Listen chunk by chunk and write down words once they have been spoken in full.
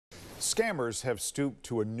Scammers have stooped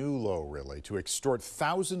to a new low, really, to extort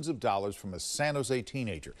thousands of dollars from a San Jose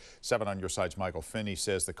teenager. 7 on Your Side's Michael Finney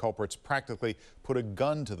says the culprits practically put a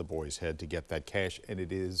gun to the boy's head to get that cash, and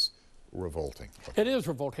it is revolting. It is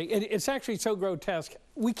revolting. It's actually so grotesque,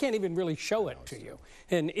 we can't even really show it to you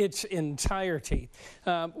in its entirety.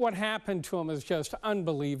 What happened to him is just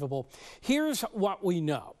unbelievable. Here's what we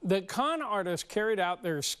know. The con artists carried out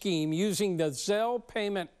their scheme using the Zelle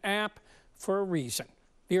payment app for a reason.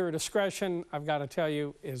 Your discretion, I've got to tell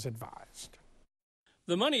you, is advised.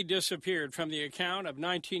 The money disappeared from the account of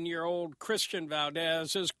 19-year-old Christian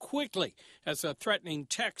Valdez as quickly as the threatening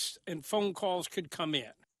texts and phone calls could come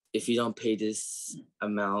in. If you don't pay this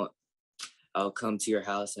amount, I'll come to your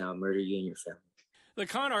house and I'll murder you and your family. The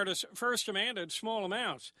con artists first demanded small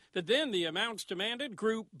amounts, but then the amounts demanded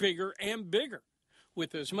grew bigger and bigger.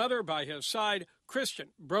 With his mother by his side, Christian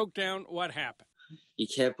broke down what happened. He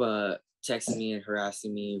kept texting me and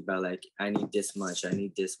harassing me about, like, I need this much, I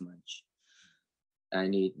need this much, I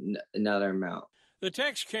need another amount. The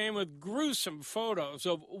text came with gruesome photos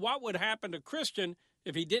of what would happen to Christian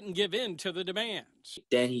if he didn't give in to the demands.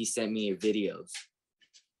 Then he sent me videos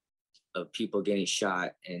of people getting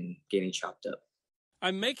shot and getting chopped up.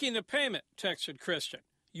 I'm making the payment, texted Christian.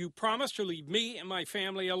 You promised to leave me and my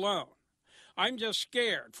family alone. I'm just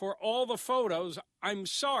scared for all the photos. I'm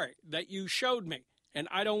sorry that you showed me, and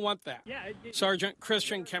I don't want that. Sergeant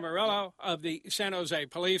Christian Camarillo of the San Jose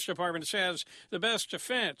Police Department says the best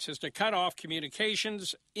defense is to cut off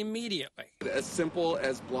communications immediately. As simple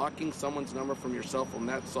as blocking someone's number from your cell phone,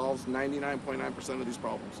 that solves 99.9% of these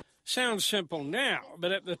problems. Sounds simple now,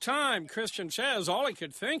 but at the time, Christian says all he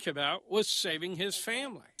could think about was saving his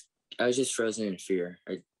family. I was just frozen in fear.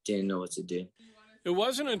 I didn't know what to do. It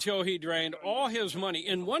wasn't until he drained all his money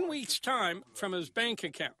in 1 week's time from his bank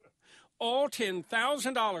account. All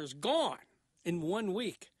 $10,000 gone in 1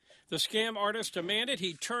 week. The scam artist demanded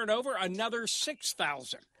he turn over another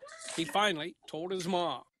 $6,000. He finally told his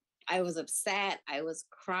mom. I was upset. I was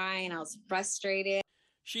crying. I was frustrated.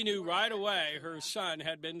 She knew right away her son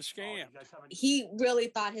had been scammed. He really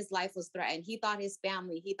thought his life was threatened. He thought his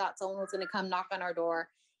family, he thought someone was going to come knock on our door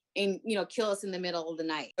and, kill us in the middle of the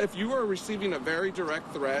night. If you are receiving a very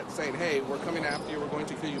direct threat saying, hey, we're coming after you, we're going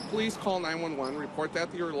to kill you, please call 911, report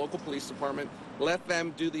that to your local police department, let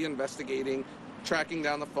them do the investigating, tracking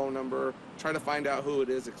down the phone number, try to find out who it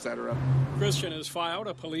is, etc. Christian has filed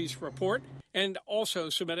a police report and also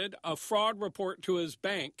submitted a fraud report to his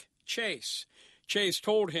bank, Chase. Chase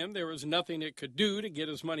told him there was nothing it could do to get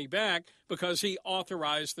his money back because he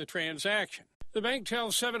authorized the transaction. The bank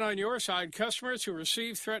tells 7 on Your Side customers who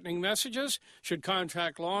receive threatening messages should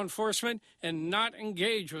contact law enforcement and not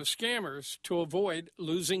engage with scammers to avoid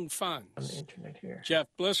losing funds. On the internet here. Jeff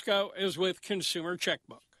Blisco is with Consumer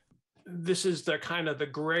Checkbook. This is the kind of the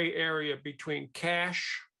gray area between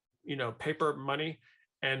cash, paper money,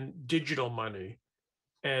 and digital money.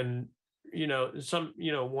 And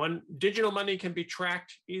one digital money can be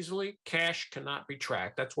tracked easily. Cash cannot be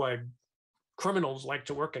tracked. That's why criminals like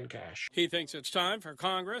to work in cash. He thinks it's time for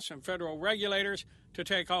Congress and federal regulators to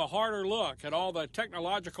take a harder look at all the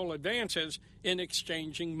technological advances in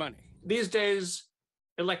exchanging money. These days,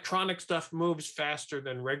 electronic stuff moves faster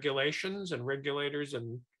than regulations and regulators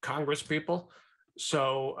and Congress people.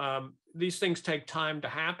 So these things take time to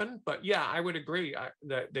happen. But yeah, I would agree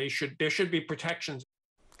that there should be protections.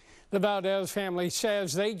 The Valdez family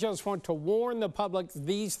says they just want to warn the public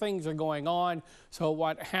these things are going on so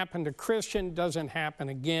what happened to Christian doesn't happen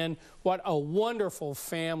again. What a wonderful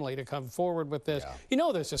family to come forward with this.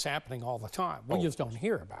 Yeah. This is happening all the time. We just don't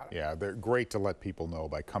hear about it. Yeah, they're great to let people know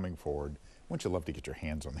by coming forward. Wouldn't you love to get your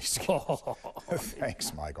hands on these skills?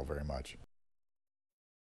 Thanks, Michael, very much.